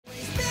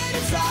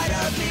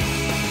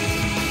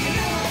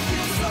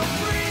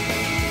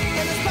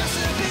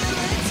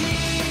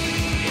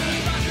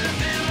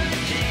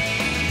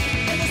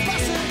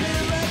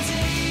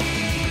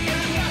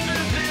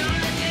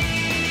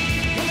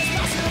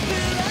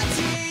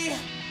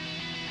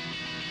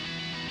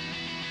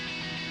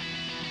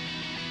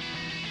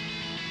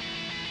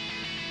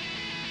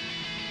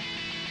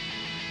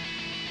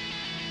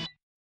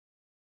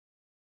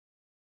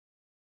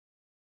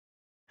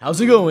How's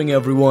it going,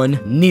 everyone?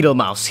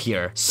 NeedleMouse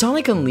here.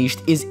 Sonic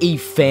Unleashed is a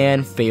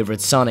fan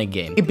favorite Sonic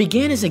game. It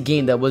began as a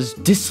game that was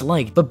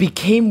disliked, but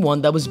became one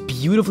that was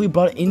beautifully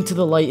brought into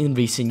the light in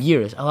recent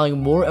years,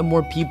 allowing more and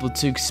more people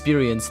to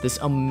experience this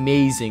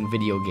amazing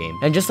video game.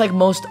 And just like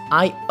most,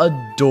 I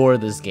adore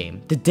this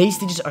game. The day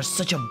stages are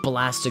such a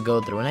blast to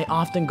go through, and I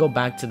often go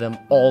back to them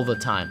all the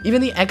time.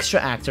 Even the extra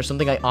acts are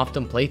something I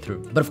often play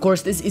through. But of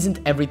course, this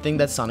isn't everything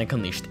that Sonic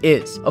Unleashed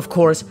is. Of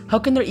course, how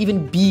can there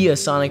even be a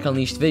Sonic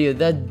Unleashed video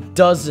that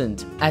doesn't,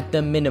 at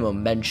the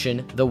minimum,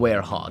 mention the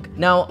Werehog?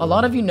 Now, a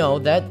lot of you know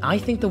that I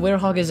think the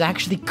Werehog is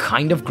actually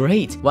kind of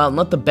great. While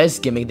not the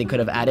best gimmick they could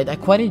have added, I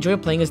quite enjoy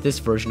playing as this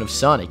version of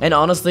Sonic. And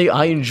honestly,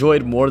 I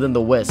enjoyed more than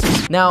the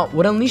Wisps. Now,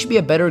 would Unleashed be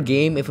a better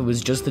game if it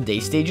was just the day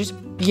stages?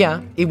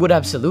 Yeah, it would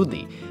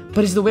absolutely.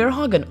 But is the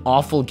Werehog an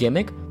awful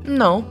gimmick?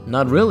 No,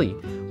 not really.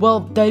 Well,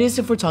 that is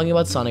if we're talking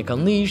about Sonic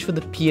Unleashed for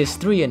the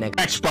PS3 and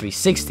Xbox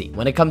 360.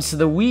 When it comes to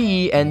the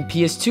Wii and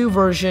PS2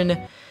 version,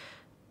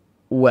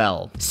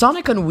 well,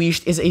 Sonic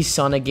Unleashed is a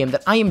Sonic game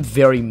that I am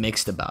very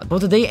mixed about.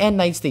 Both the day and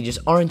night stages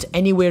aren't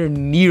anywhere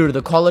near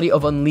the quality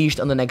of Unleashed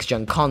on the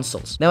next-gen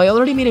consoles. Now, I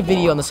already made a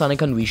video on the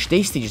Sonic Unleashed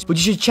day stages, which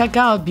you should check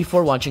out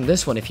before watching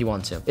this one if you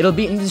want to. It'll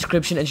be in the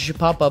description and should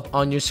pop up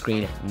on your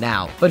screen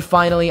now. But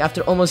finally,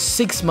 after almost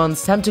 6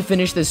 months, time to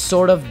finish this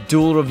sort of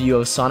dual review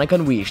of Sonic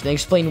Unleashed and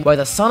explain why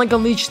the Sonic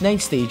Unleashed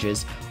night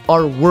stages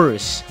are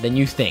worse than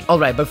you think.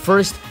 Alright, but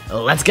first,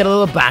 let's get a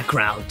little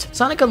background.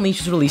 Sonic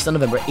Unleashed was released on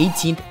November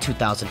 18th,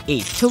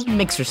 2008, to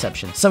mixed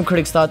reception. Some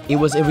critics thought it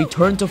was a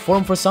return to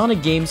form for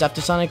Sonic games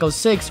after Sonic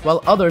 06,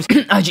 while others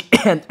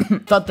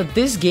thought that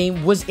this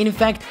game was in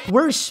fact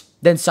worse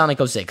than Sonic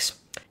 06.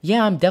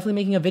 Yeah, I'm definitely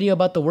making a video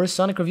about the worst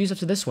Sonic reviews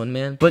after this one,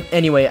 man. But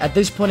anyway, at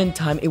this point in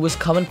time, it was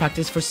common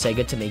practice for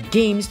Sega to make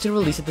games to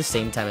release at the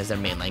same time as their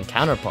mainline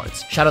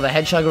counterparts. Shadow the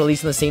Hedgehog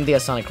released on the same day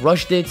as Sonic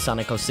Rush did,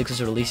 Sonic 06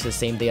 was released the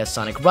same day as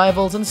Sonic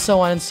Rivals, and so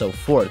on and so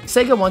forth.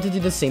 Sega wanted to do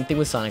the same thing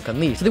with Sonic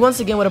Unleashed, so they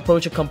once again would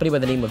approach a company by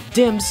the name of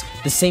DIMS,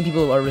 the same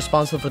people who are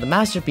responsible for the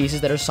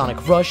masterpieces that are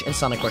Sonic Rush and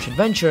Sonic Rush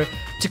Adventure,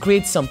 to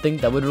create something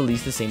that would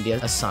release the same day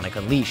as Sonic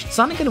Unleashed.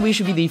 Sonic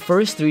Unleashed would be the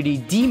first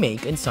 3D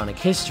demake in Sonic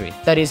history.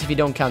 That is, if you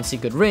don't count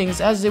Secret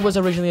Rings, as it was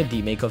originally a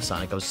demake of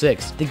Sonic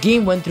 06. The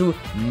game went through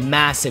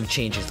massive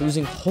changes,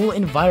 losing whole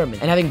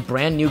environment and having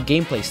brand new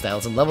gameplay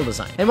styles and level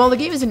design. And while the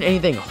game isn't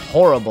anything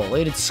horrible,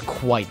 it's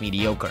quite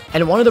mediocre.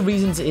 And one of the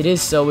reasons it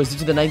is so is due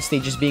to the night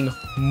stages being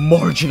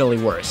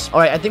marginally worse.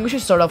 Alright, I think we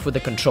should start off with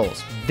the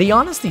controls. They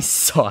honestly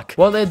suck.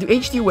 While the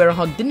HD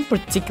Werehog didn't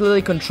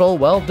particularly control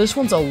well, this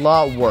one's a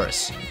lot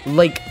worse.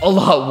 Like, a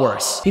lot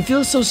worse. He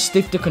feels so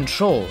stiff to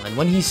control, and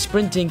when he's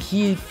sprinting,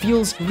 he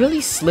feels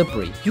really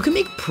slippery. You can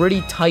make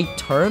pretty tight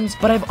turns,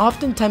 but I've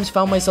oftentimes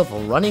found myself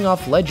running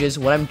off ledges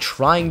when I'm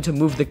trying to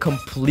move the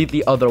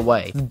completely other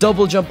way. The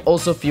double jump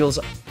also feels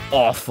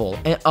awful,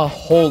 and a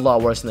whole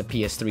lot worse than the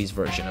PS3's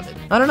version of it.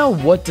 I don't know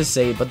what to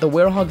say, but the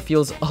Werehog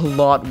feels a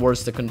lot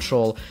worse to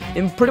control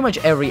in pretty much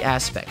every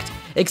aspect,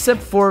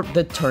 except for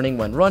the turning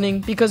when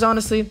running, because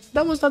honestly,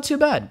 that was not too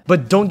bad.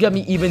 But don't get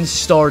me even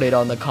started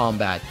on the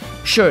combat.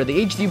 Sure,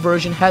 the HD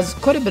version has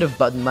quite a bit of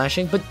button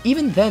mashing, but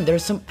even then,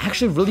 there's some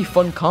actually really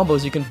fun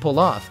combos you can pull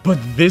off. But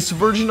this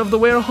version of the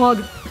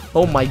Werehog?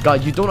 Oh my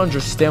god, you don't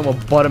understand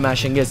what button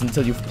mashing is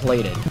until you've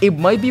played it. It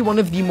might be one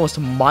of the most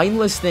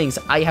mindless things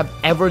I have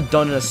ever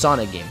done in a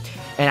Sonic game.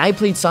 And I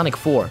played Sonic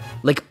 4,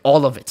 like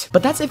all of it.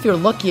 But that's if you're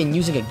lucky and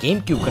using a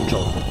GameCube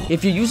controller.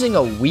 If you're using a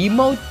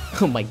Wiimote,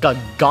 oh my god,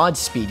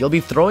 Godspeed, you'll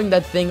be throwing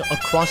that thing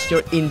across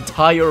your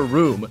entire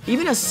room.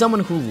 Even as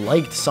someone who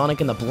liked Sonic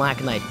and the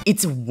Black Knight,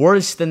 it's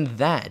worse than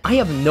that. I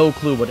have no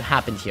clue what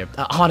happened here,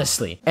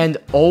 honestly. And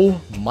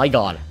oh my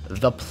god,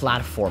 the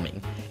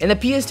platforming. In the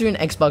PS3 and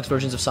Xbox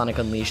versions of Sonic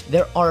Unleashed,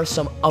 there are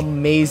some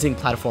amazing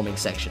platforming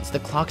sections. The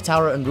Clock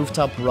Tower and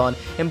Rooftop Run,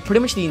 and pretty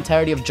much the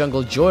entirety of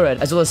Jungle Joyride,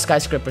 as well as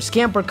Skyscraper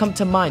Scamper, come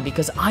to mind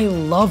because I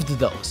loved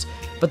those.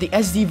 But the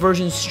SD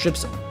version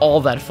strips all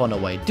that fun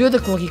away. Due to the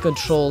clunky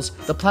controls,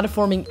 the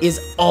platforming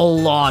is a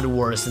lot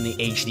worse than the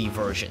HD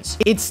versions.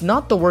 It's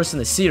not the worst in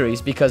the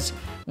series because,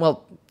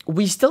 well,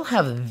 we still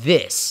have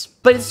this,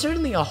 but it's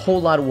certainly a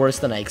whole lot worse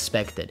than I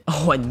expected.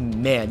 Oh,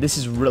 and man, this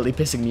is really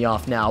pissing me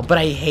off now, but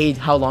I hate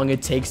how long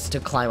it takes to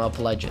climb up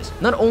ledges.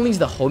 Not only is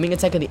the homing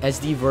attack in the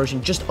SD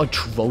version just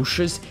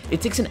atrocious,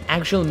 it takes an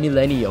actual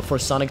millennia for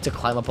Sonic to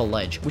climb up a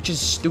ledge, which is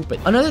stupid.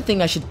 Another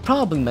thing I should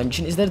probably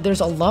mention is that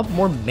there's a lot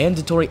more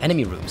mandatory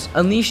enemy rooms.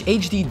 Unleashed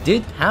HD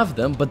did have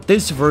them, but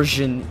this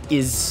version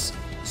is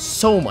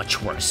so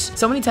much worse.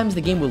 So many times the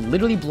game will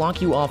literally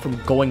block you off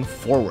from going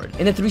forward.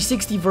 In the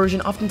 360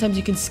 version, oftentimes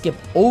you can skip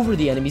over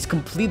the enemies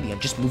completely and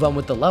just move on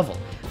with the level.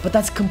 But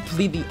that's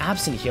completely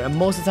absent here, and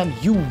most of the time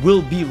you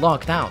will be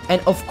locked out.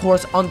 And of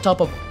course, on top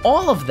of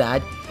all of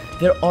that,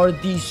 there are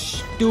these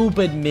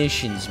stupid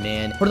missions,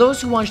 man. For those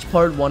who watched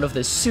part 1 of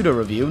this pseudo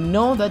review,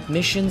 know that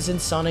missions in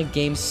Sonic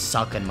games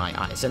suck in my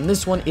eyes, and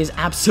this one is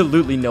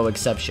absolutely no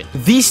exception.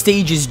 These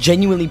stages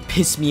genuinely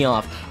piss me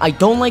off. I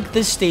don't like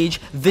this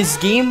stage, this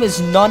game is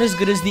not as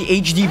good as the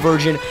HD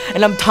version,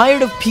 and I'm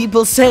tired of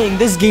people saying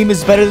this game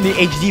is better than the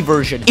HD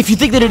version. If you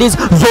think that it is,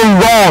 you're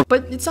wrong!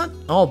 But it's not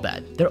all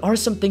bad. There are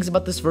some things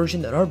about this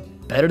version that are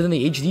better than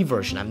the HD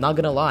version, I'm not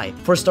gonna lie.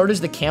 For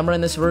starters, the camera in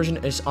this version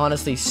is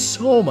honestly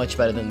so much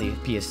better than the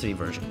PS3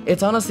 version.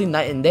 It's honestly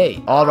night and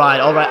day.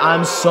 Alright,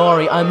 I'm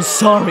sorry,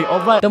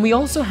 alright. Then we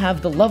also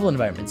have the level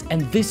environments,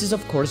 and this is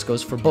of course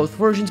goes for both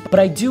versions,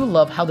 but I do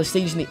love how the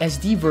stages in the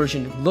SD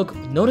version look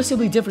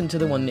noticeably different to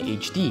the one in the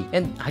HD,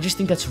 and I just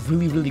think that's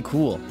really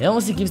cool. It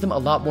honestly gives them a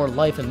lot more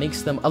life and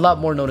makes them a lot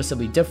more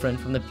noticeably different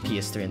from the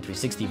PS3 and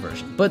 360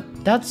 version.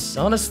 But that's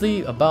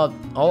honestly about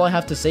all I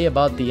have to say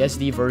about the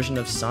SD version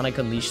of Sonic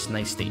Unleashed's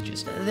nice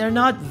stages. They're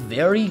not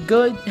very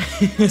good.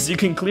 As you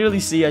can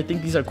clearly see, I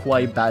think these are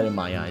quite bad in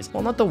my eyes.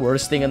 While not the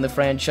worst thing in the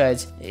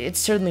franchise, it's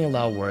certainly a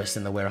lot worse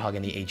than the Werehog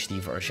in the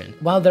HD version.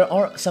 While there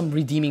are some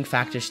redeeming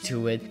factors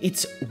to it,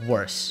 it's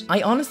worse.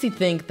 I honestly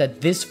think that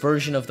this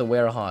version of the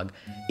Werehog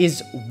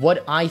is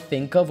what I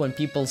think of when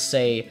people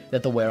say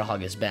that the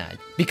Werehog is bad.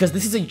 Because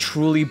this is a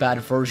truly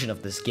bad version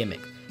of this gimmick.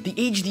 The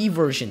HD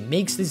version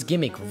makes this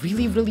gimmick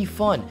really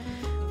fun,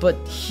 but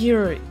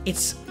here,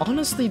 it's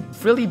honestly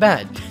really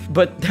bad.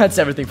 But that's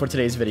everything for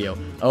today's video.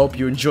 I hope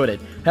you enjoyed it.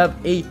 Have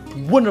a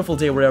wonderful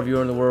day wherever you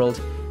are in the world,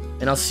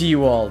 and I'll see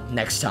you all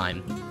next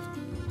time.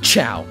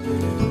 Ciao!